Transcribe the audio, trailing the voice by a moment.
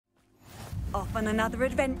Off on another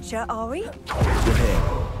adventure, are we? You're here.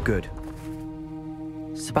 Good.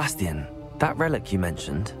 Sebastian, that relic you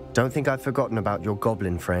mentioned. Don't think I've forgotten about your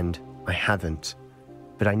goblin friend. I haven't.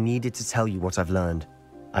 But I needed to tell you what I've learned.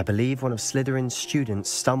 I believe one of Slytherin's students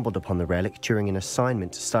stumbled upon the relic during an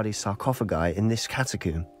assignment to study sarcophagi in this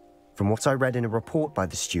catacomb. From what I read in a report by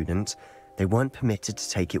the student, they weren't permitted to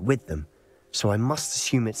take it with them, so I must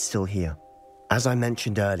assume it's still here. As I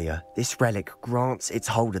mentioned earlier, this relic grants its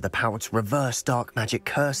holder the power to reverse dark magic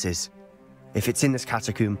curses. If it's in this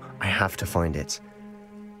catacomb, I have to find it.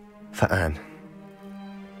 For Anne.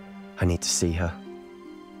 I need to see her.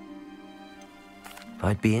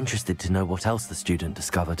 I'd be interested to know what else the student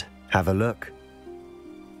discovered. Have a look.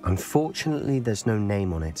 Unfortunately, there's no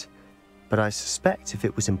name on it, but I suspect if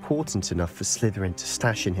it was important enough for Slytherin to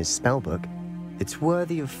stash in his spellbook, it's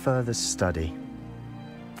worthy of further study.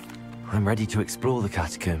 I'm ready to explore the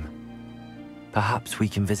catacomb. Perhaps we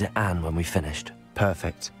can visit Anne when we've finished.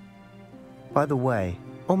 Perfect. By the way,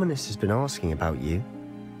 Ominous has been asking about you.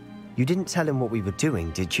 You didn't tell him what we were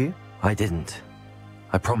doing, did you? I didn't.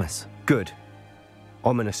 I promise. Good.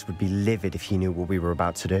 Ominous would be livid if he knew what we were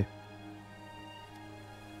about to do.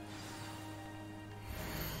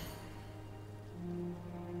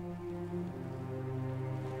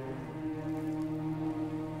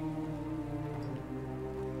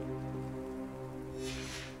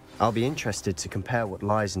 I'll be interested to compare what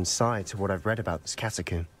lies inside to what I've read about this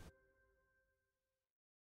catacomb.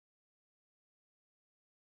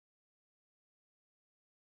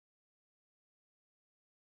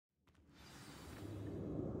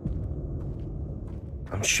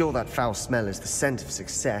 I'm sure that foul smell is the scent of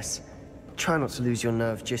success. Try not to lose your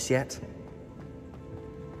nerve just yet.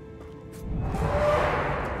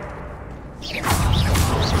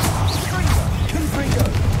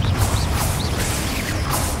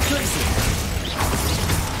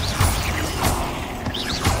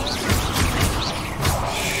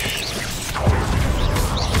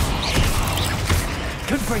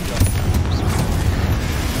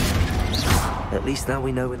 At least now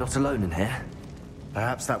we know we're not alone in here.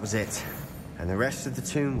 Perhaps that was it. And the rest of the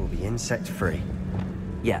tomb will be insect-free.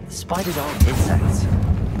 Yeah, spiders aren't insects.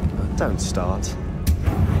 Don't start.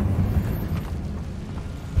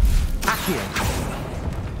 Accio!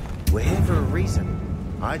 We're here for a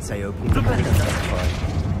reason. I'd say opening the building is justified.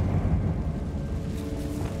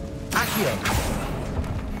 Accio!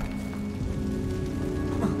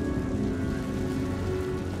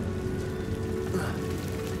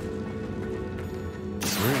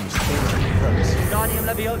 Guardium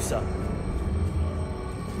Leviosa.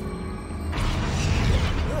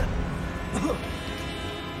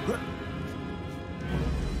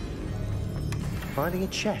 Finding a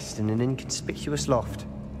chest in an inconspicuous loft.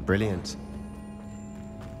 Brilliant.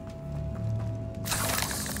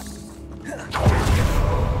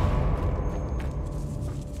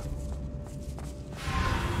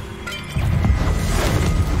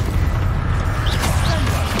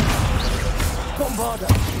 Bombarda.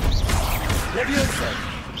 Leviosa.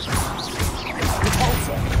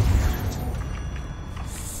 Repulsor.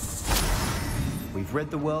 We've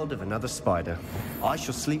rid the world of another spider. I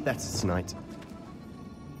shall sleep better tonight.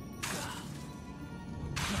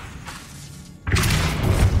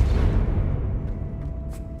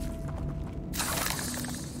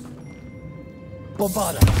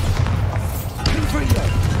 Bombarda. Confringo.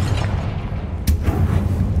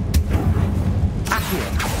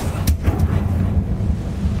 Accio!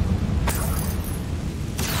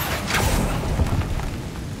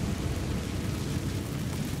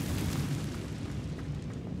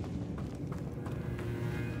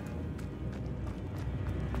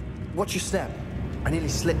 Watch your step. I nearly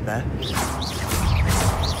slipped there.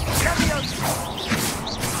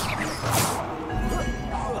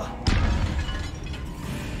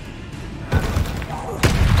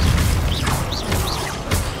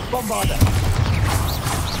 Bombarda.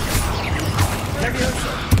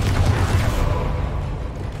 Leviosa.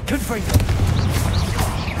 Confringo.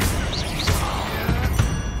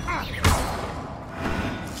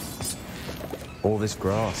 All this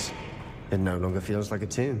grass. It no longer feels like a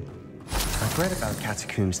tomb. I've read about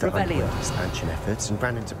catacombs that underwent expansion efforts and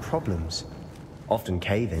ran into problems. Often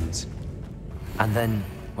cave-ins. And then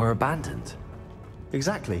were abandoned.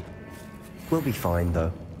 Exactly. We'll be fine,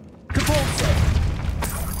 though.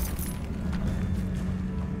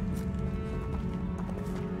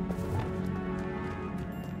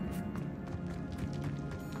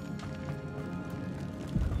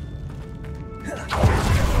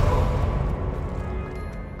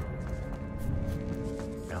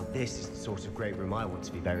 Now this is the sort of great room I want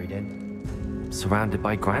to be buried in. Surrounded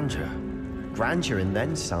by grandeur. Grandeur and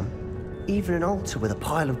then some. even an altar with a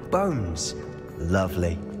pile of bones.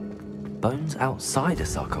 Lovely. Bones outside a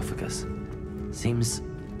sarcophagus? Seems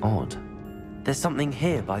odd. There's something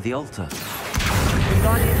here by the altar.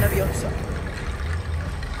 Wingardium Leviosa.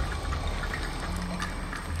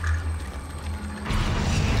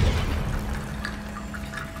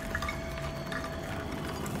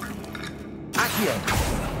 Accio.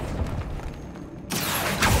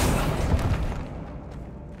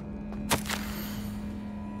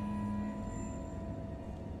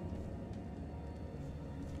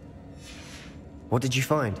 What did you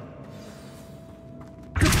find?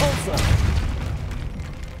 Repulsor.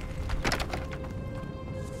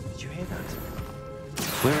 Did you hear that?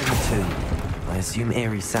 We're in the tomb. I assume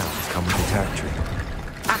eerie sounds come with the territory.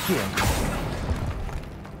 Accio.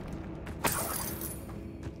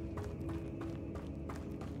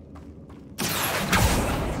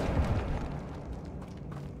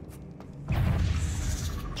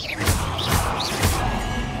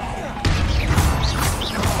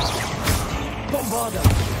 Bombarda.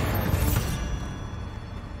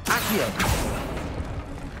 Accio.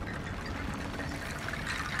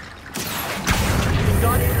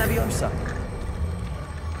 Wingardium Leviosa.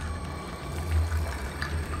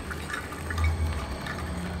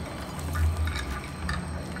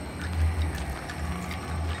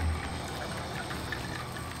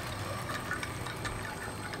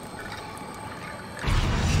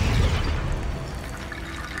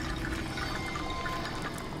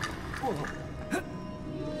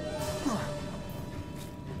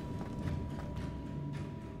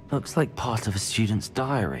 Looks like part of a student's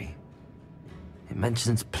diary. It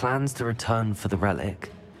mentions plans to return for the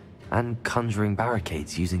relic and conjuring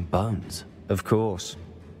barricades using bones. Of course.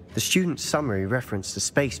 The student's summary referenced a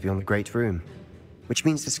space beyond the Great Room, which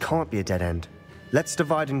means this can't be a dead end. Let's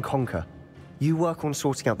divide and conquer. You work on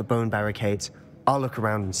sorting out the bone barricades, I'll look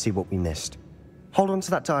around and see what we missed. Hold on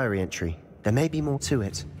to that diary entry. There may be more to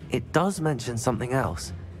it. It does mention something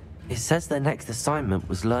else. It says their next assignment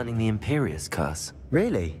was learning the Imperius curse.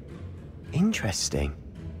 Really? Interesting.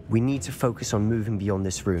 We need to focus on moving beyond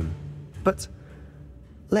this room. But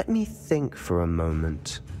let me think for a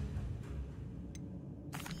moment.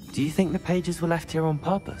 Do you think the pages were left here on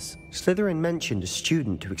purpose? Slytherin mentioned a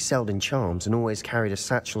student who excelled in charms and always carried a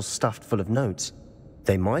satchel stuffed full of notes.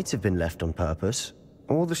 They might have been left on purpose,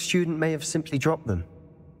 or the student may have simply dropped them.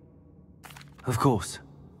 Of course.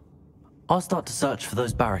 I'll start to search for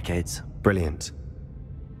those barricades. Brilliant.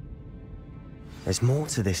 There's more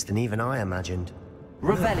to this than even I imagined.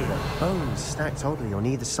 Revelio. Bones stacked oddly on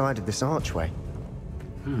either side of this archway.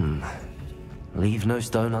 Leave no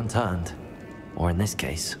stone unturned. Or in this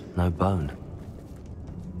case, no bone.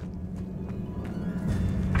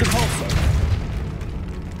 Repulsor.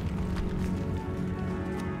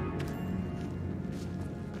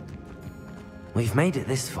 We've made it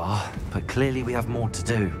this far, but clearly we have more to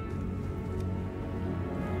do.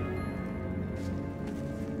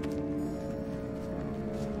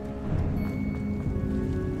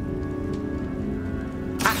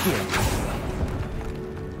 Accio.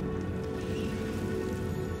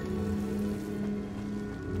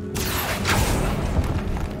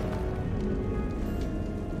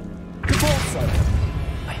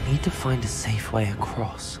 I need to find a safe way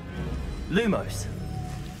across. Lumos.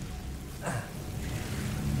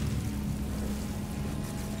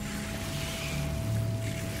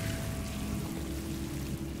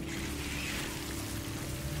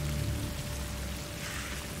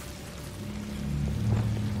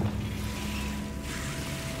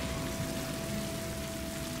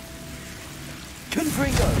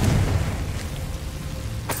 Confringo.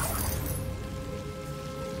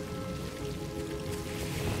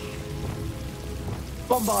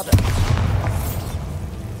 Bombarda.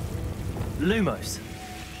 Lumos.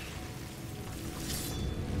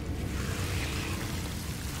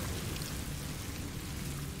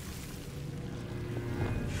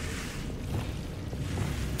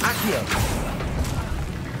 Accio.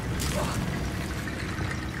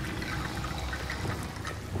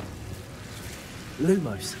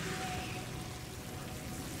 Lumos.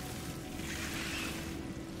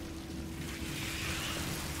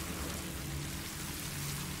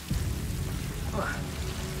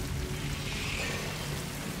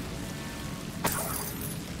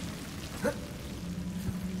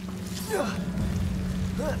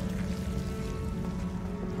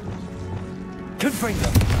 Confringo.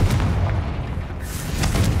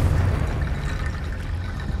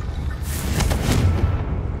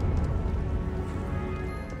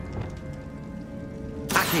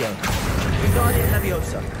 Accio. Wingardium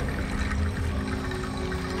Leviosa.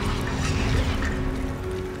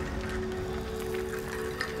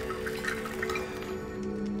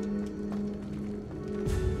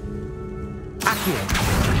 Accio.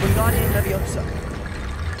 Wingardium Leviosa.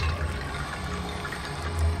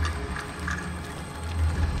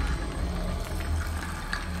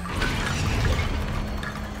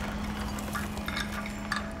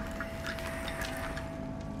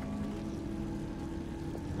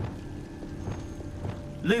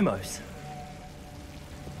 Lumos.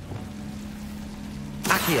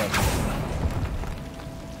 Accio.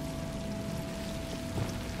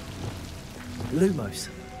 Lumos.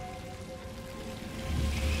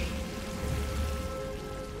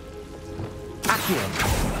 Accio.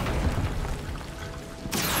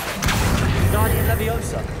 Wingardium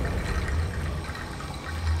Leviosa.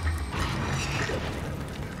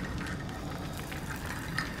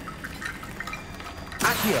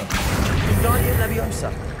 Accio. Wingardium Leviosa.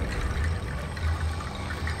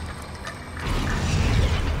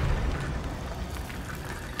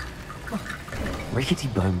 Rickety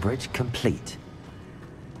bone bridge complete.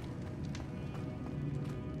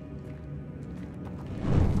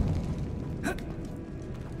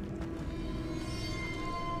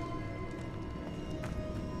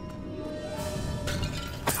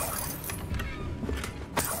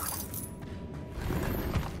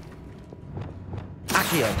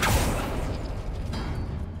 Accio.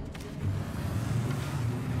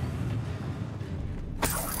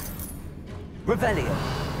 Revelio.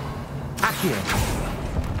 Accio.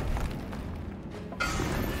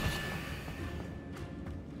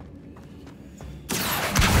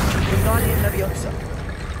 Wingardium Leviosa.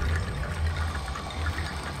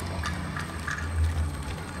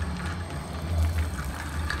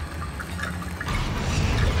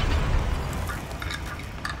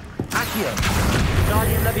 Accio.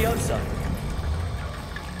 Wingardium Leviosa.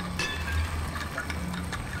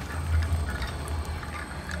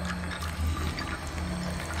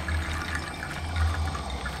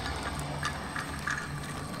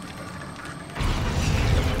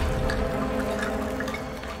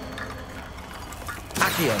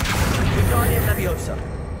 Accio. Wingardium Leviosa.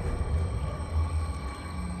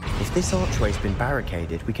 If this archway's been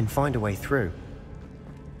barricaded, we can find a way through.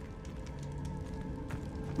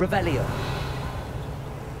 Revelio.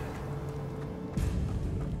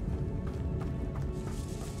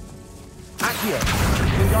 Accio.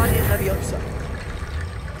 Wingardium Leviosa.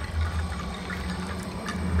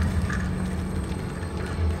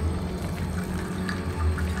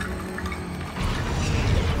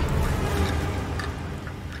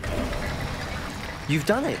 You've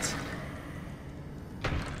done it!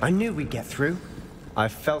 I knew we'd get through. I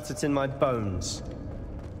felt it in my bones.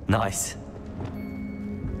 Nice.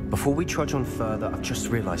 Before we trudge on further, I've just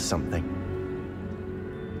realized something.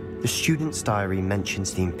 The student's diary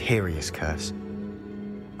mentions the Imperius curse.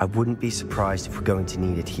 I wouldn't be surprised if we're going to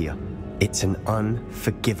need it here. It's an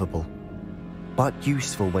unforgivable, but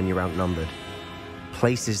useful when you're outnumbered.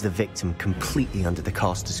 Places the victim completely under the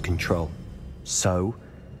caster's control. So,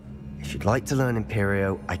 if you'd like to learn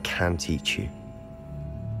Imperio, I can teach you.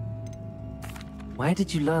 Where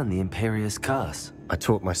did you learn the Imperius curse? I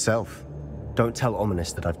taught myself. Don't tell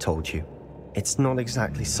Ominous that I've told you. It's not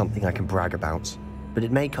exactly something I can brag about, but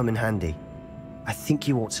it may come in handy. I think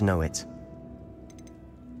you ought to know it.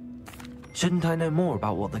 Shouldn't I know more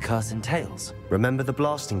about what the curse entails? Remember the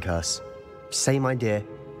blasting curse? Same idea,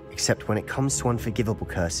 except when it comes to unforgivable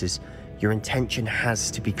curses, your intention has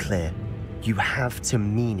to be clear. You have to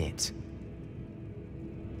mean it.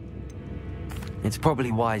 It's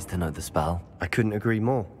probably wise to know the spell. I couldn't agree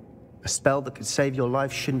more. A spell that could save your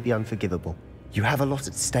life shouldn't be unforgivable. You have a lot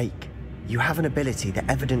at stake. You have an ability that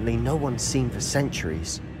evidently no one's seen for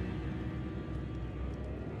centuries.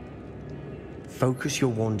 Focus your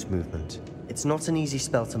wand movement. It's not an easy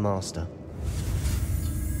spell to master.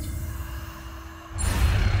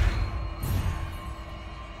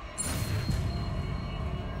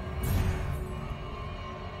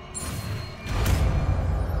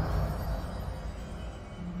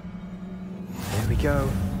 There we go.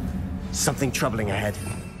 Something troubling ahead.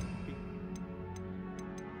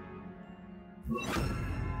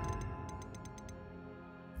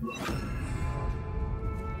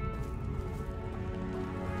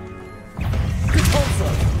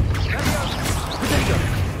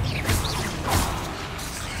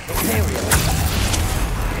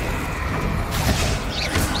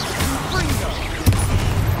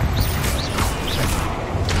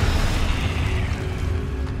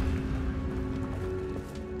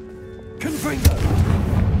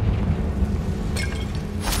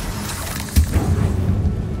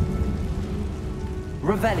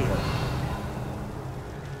 Revelio.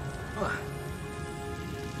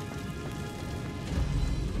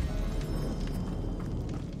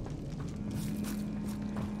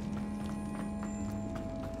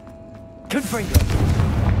 Confringo.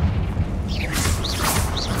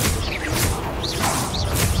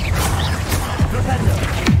 Propendo.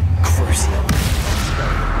 Crucial.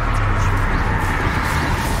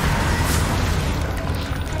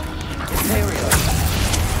 Imperius.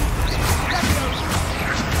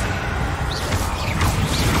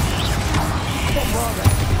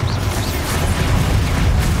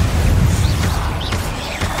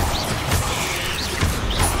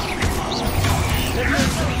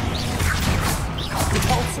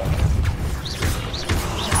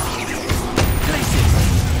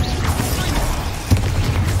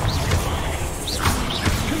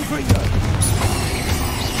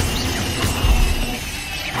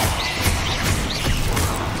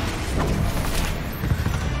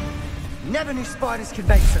 Never knew spiders could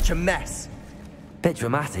make such a mess. Bit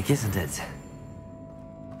dramatic, isn't it?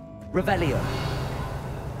 Revelio.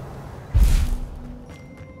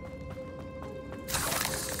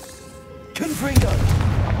 Confringo.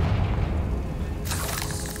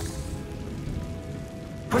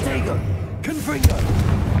 Protego. Confringo.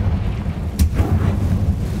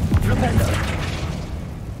 Propendo.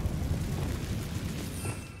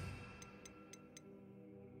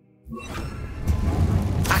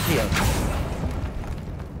 Accio.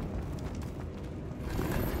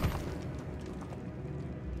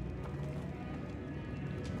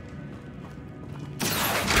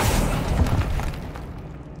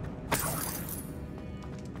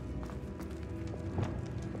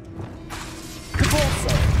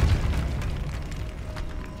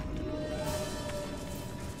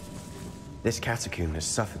 This catacomb has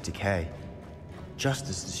suffered decay, just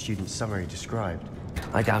as the student's summary described.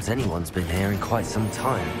 I doubt anyone's been here in quite some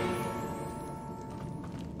time.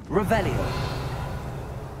 Revelio.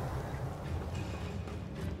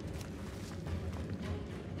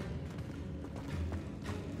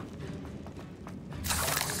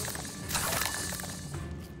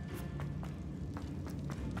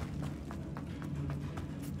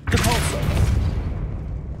 Depulso.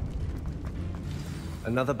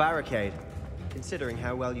 Another barricade. Considering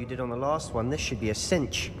how well you did on the last one, this should be a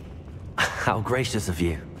cinch. How gracious of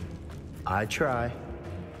you. I try.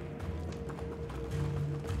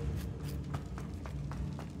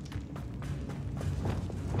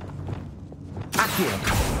 Accio.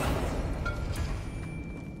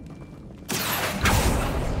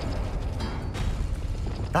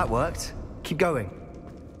 That worked. Keep going.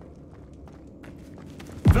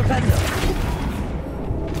 Propendo.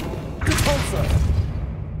 Depulso.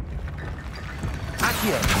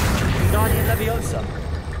 Accio. Guardian Leviosa.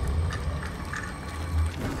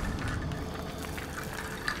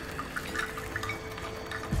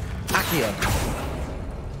 Accio.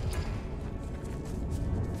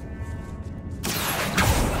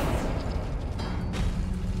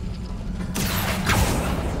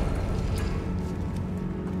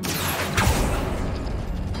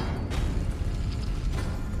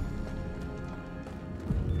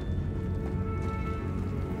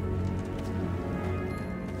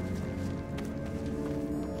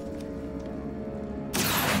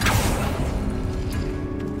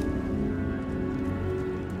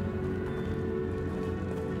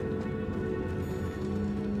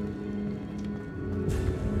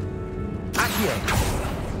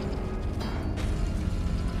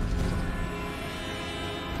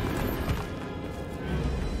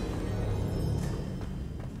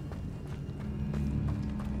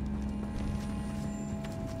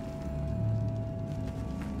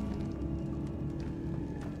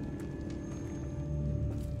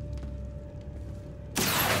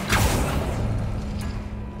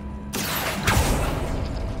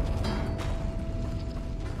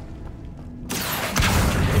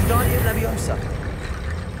 Guardian Leviosa.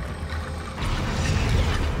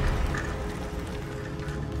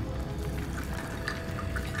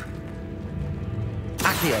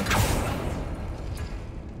 Accio.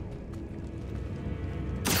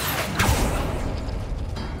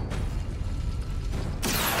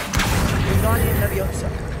 Guardian Leviosa.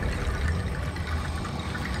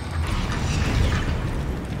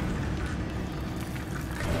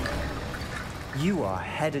 You are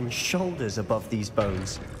head and shoulders above these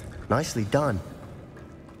bones. Nicely done.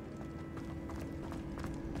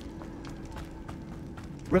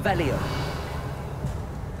 Revelio.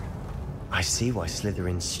 I see why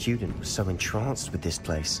Slytherin's student was so entranced with this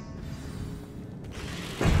place.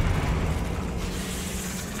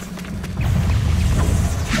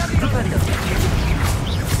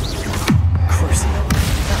 Crucial.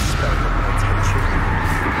 That spell got my attention.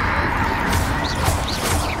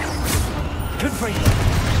 Confringo.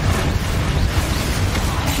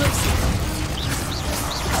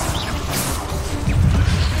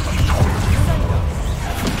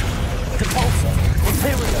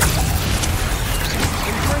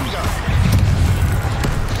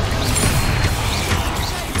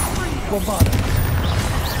 Bombarda.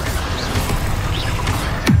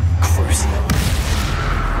 Crucial.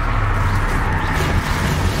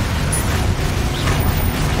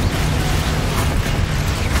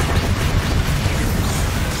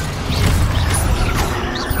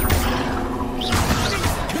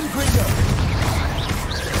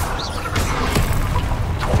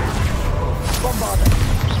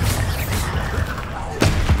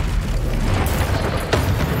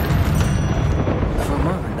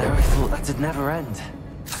 Never end.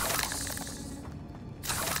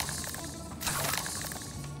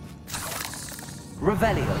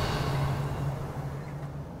 Revelio.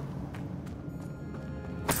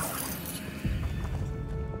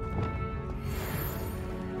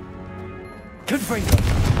 Confringo.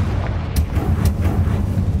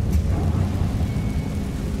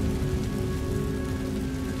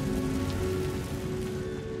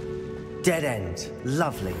 Dead end.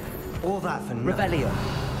 Lovely. All that for nothing. Revelio.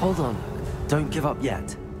 Hold on. Don't give up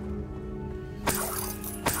yet.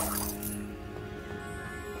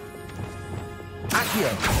 Accio.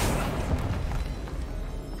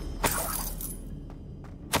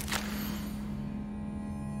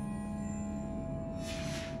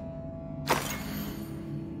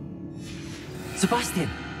 Sebastian!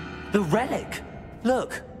 The relic!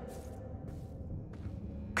 Look!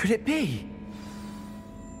 Could it be?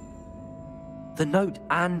 The note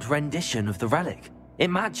and rendition of the relic. It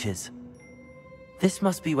matches. This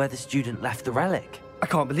must be where the student left the relic. I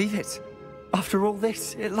can't believe it. After all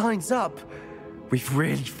this, it lines up. We've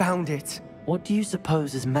really found it. What do you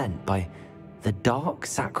suppose is meant by the dark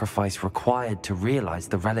sacrifice required to realize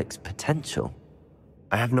the relic's potential?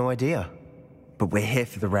 I have no idea. But we're here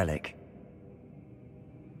for the relic.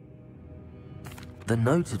 The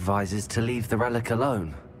note advises to leave the relic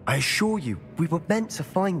alone. I assure you, we were meant to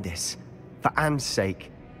find this. For Anne's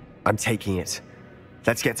sake. I'm taking it.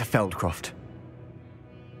 Let's get to Feldcroft.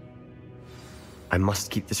 I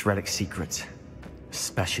must keep this relic secret.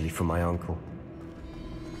 Especially from my uncle.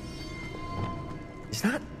 Is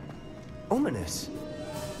that... ominous?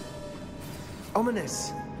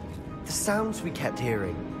 Ominous! The sounds we kept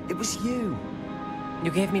hearing. It was you.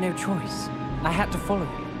 You gave me no choice. I had to follow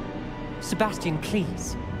you. Sebastian,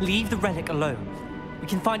 please, leave the relic alone. We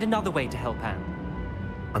can find another way to help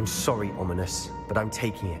Anne. I'm sorry, Ominous, but I'm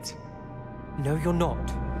taking it. No, you're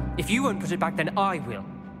not. If you won't put it back, then I will.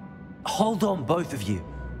 Hold on, both of you.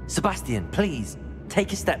 Sebastian, please,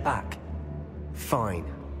 take a step back. Fine,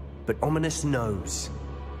 but Ominous knows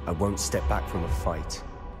I won't step back from a fight.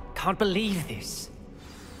 Can't believe this.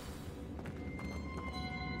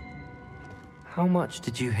 How much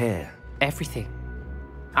did you hear? Everything.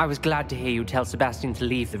 I was glad to hear you tell Sebastian to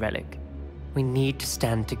leave the relic. We need to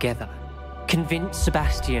stand together. Convince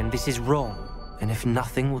Sebastian this is wrong. And if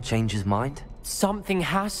nothing will change his mind? Something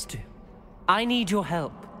has to. I need your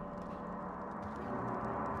help.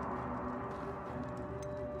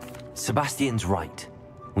 Sebastian's right.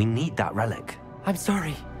 We need that relic. I'm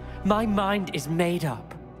sorry. My mind is made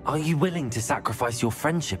up. Are you willing to sacrifice your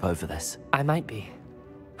friendship over this? I might be.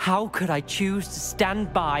 How could I choose to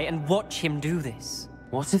stand by and watch him do this?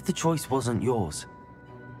 What if the choice wasn't yours?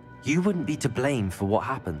 You wouldn't be to blame for what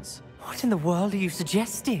happens. What in the world are you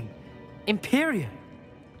suggesting? Imperius?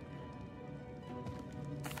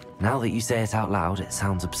 Now that you say it out loud, it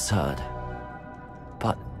sounds absurd.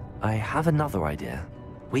 But I have another idea.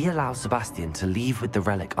 We allow Sebastian to leave with the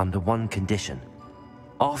relic under one condition.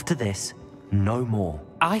 After this, no more.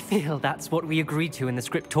 I feel that's what we agreed to in the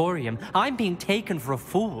scriptorium. I'm being taken for a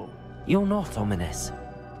fool. You're not, Ominous.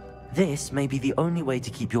 This may be the only way to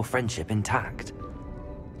keep your friendship intact.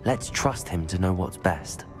 Let's trust him to know what's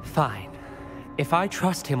best. Fine. If I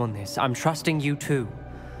trust him on this, I'm trusting you too.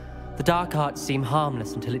 The dark arts seem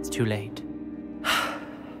harmless until it's too late.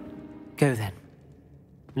 Go then.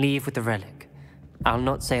 Leave with the relic. I'll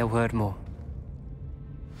not say a word more.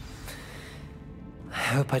 I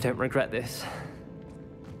hope I don't regret this.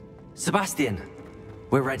 Sebastian,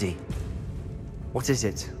 we're ready. What is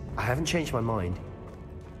it? I haven't changed my mind.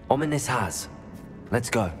 Ominous has. Let's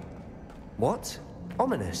go. What?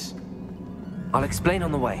 Ominous? I'll explain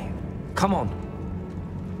on the way. Come on.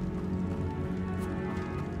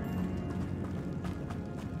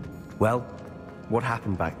 Well, what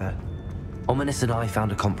happened back there? Ominous and I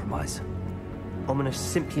found a compromise. Ominous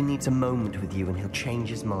simply needs a moment with you and he'll change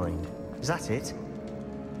his mind. Is that it?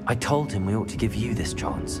 I told him we ought to give you this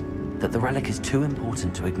chance, that the relic is too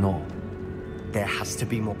important to ignore. There has to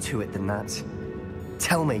be more to it than that.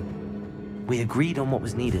 Tell me. We agreed on what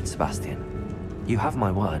was needed, Sebastian. You have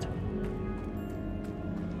my word.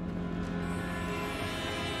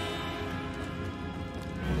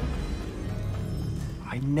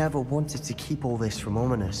 I never wanted to keep all this from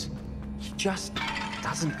Ominous. He just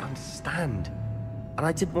doesn't understand. And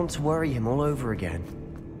I didn't want to worry him all over again.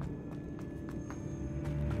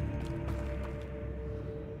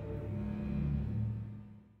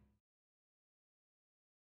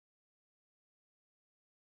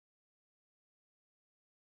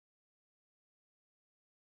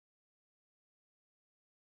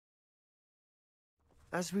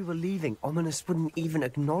 As we were leaving, Ominous wouldn't even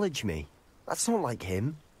acknowledge me. That's not like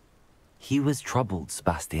him. He was troubled,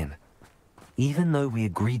 Sebastian. Even though we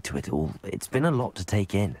agreed to it all, it's been a lot to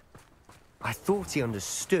take in. I thought he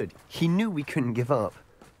understood. He knew we couldn't give up.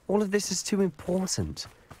 All of this is too important.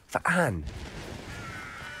 For Anne.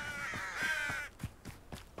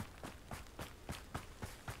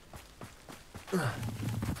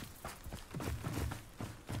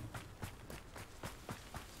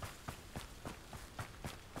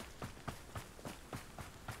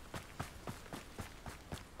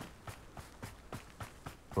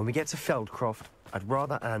 When we get to Feldcroft, I'd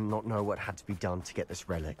rather Anne not know what had to be done to get this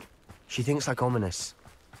relic. She thinks like Ominous.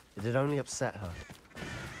 It'd only upset her.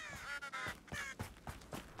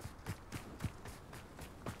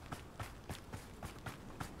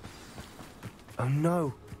 Oh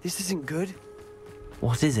no, this isn't good.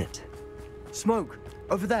 What is it? Smoke!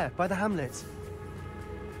 Over there, by the hamlet.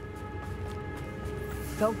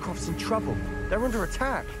 Feldcroft's in trouble. They're under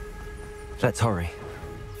attack. Let's hurry.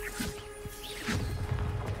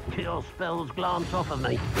 Your spells glance off of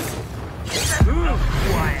me. Oh,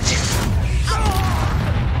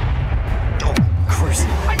 Chris.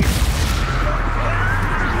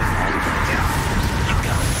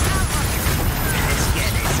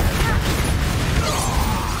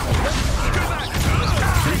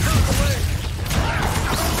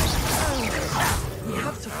 We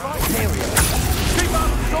have to fight. There we go. Keep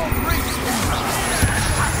up, sword reach!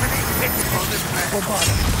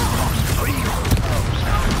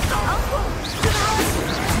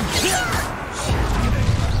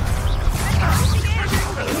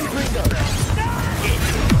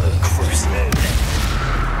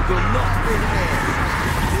 You're not in there.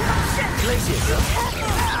 Places.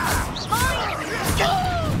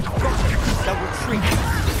 Now retreat.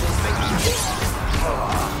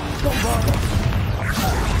 Don't bother.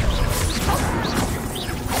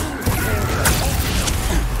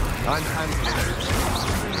 I'm handling it.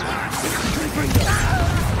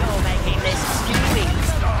 You're making this too easy.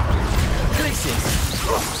 Places.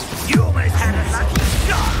 You almost had a lucky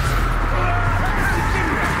shot!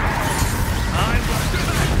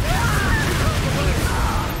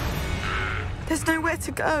 There's nowhere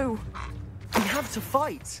to go. We have to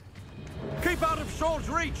fight. Keep out of sword's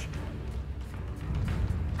reach!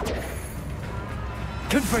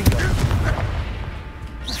 Confringo.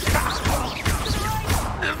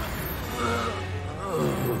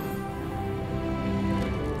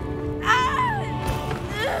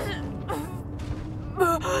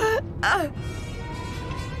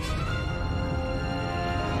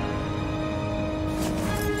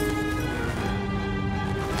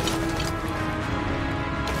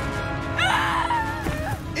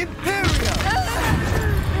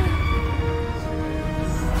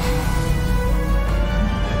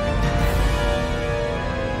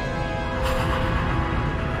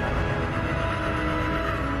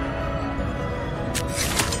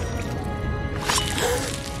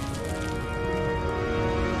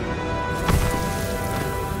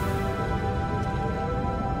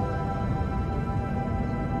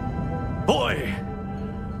 Boy!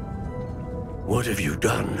 What have you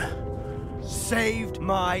done? Saved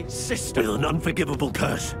my sister. With an unforgivable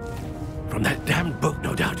curse. From that damned book,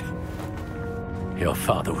 no doubt. Your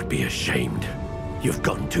father would be ashamed. You've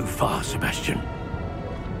gone too far, Sebastian.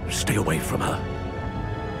 Stay away from her.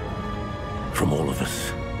 From all of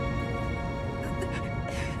us.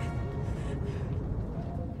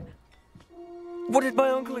 What did my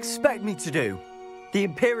uncle expect me to do? The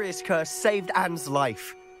Imperius curse saved Anne's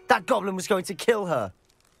life. That goblin was going to kill her.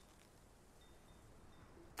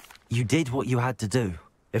 You did what you had to do.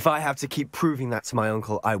 If I have to keep proving that to my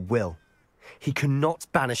uncle, I will. He cannot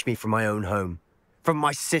banish me from my own home. From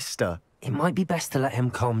my sister. It might be best to let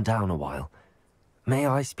him calm down a while. May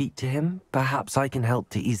I speak to him? Perhaps I can help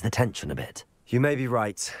to ease the tension a bit. You may be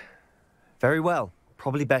right. Very well.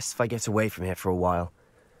 Probably best if I get away from here for a while.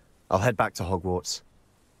 I'll head back to Hogwarts.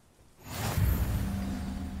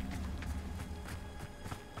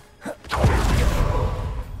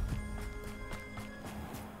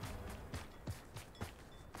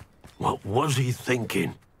 What was he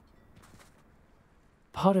thinking?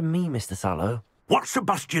 Pardon me, Mr. Sallow. What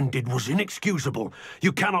Sebastian did was inexcusable.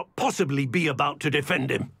 You cannot possibly be about to defend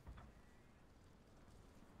him.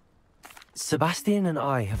 Sebastian and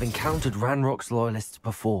I have encountered Ranrock's loyalists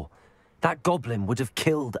before. That goblin would have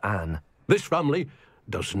killed Anne. This family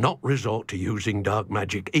does not resort to using dark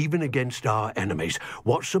magic even against our enemies.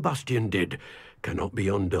 What Sebastian did cannot be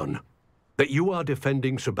undone. That you are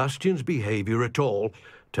defending Sebastian's behavior at all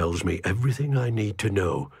tells me everything I need to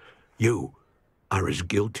know. You are as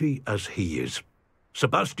guilty as he is.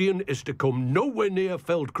 Sebastian is to come nowhere near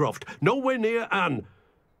Feldcroft, nowhere near Anne.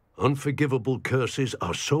 Unforgivable curses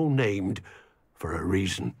are so named for a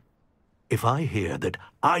reason. If I hear that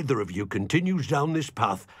either of you continues down this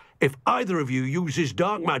path, if either of you uses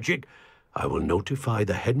dark magic, I will notify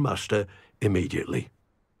the headmaster immediately.